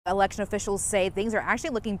Election officials say things are actually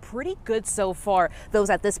looking pretty good so far. Those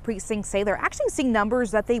at this precinct say they're actually seeing numbers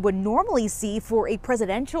that they would normally see for a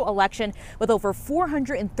presidential election, with over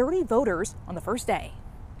 430 voters on the first day.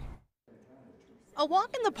 A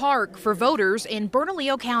walk in the park for voters in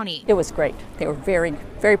Bernalillo County. It was great. They were very,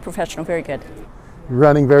 very professional, very good.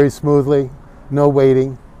 Running very smoothly, no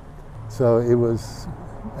waiting, so it was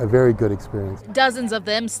a very good experience. Dozens of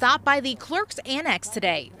them stopped by the Clerk's Annex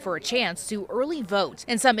today for a chance to early vote,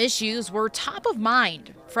 and some issues were top of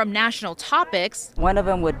mind. From national topics, one of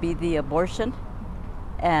them would be the abortion,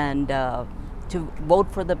 and to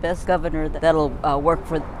vote for the best governor that'll work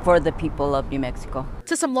for the people of New Mexico.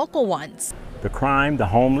 To some local ones. The crime, the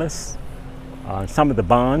homeless, some of the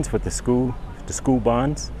bonds with the school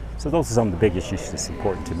bonds. So those are some of the big issues that's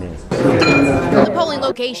important to me. The polling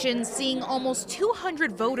location seeing almost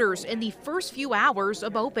 200 voters in the first few hours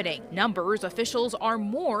of opening. Numbers officials are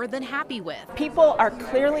more than happy with. People are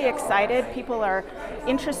clearly excited. People are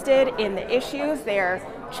interested in the issues. They are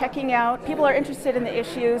checking out. People are interested in the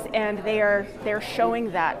issues, and they're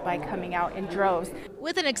showing that by coming out in droves.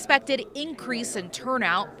 With an expected increase in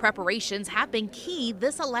turnout, preparations have been key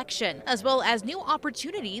this election, as well as new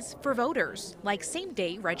opportunities for voters, like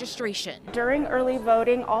same-day registration. During early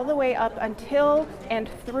voting, all the way up until and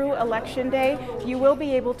through Election Day, you will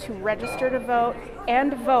be able to register to vote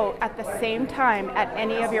and vote at the same time at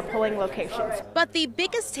any of your polling locations. But the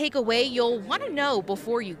biggest takeaway you'll want to know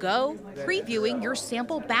before you go, previewing your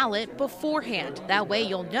sample ballot beforehand. That way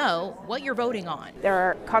you'll know what you're voting on. There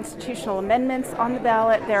are constitutional amendments on the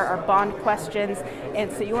ballot, there are bond questions,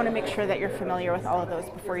 and so you want to make sure that you're familiar with all of those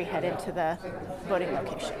before you head into the voting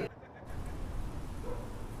location.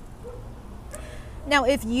 Now,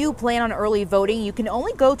 if you plan on early voting, you can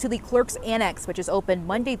only go to the Clerk's Annex, which is open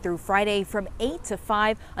Monday through Friday from 8 to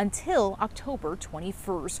 5 until October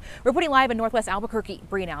 21st. Reporting live in Northwest Albuquerque,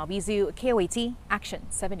 Bernalillo County, KOAT Action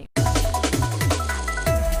 7 News.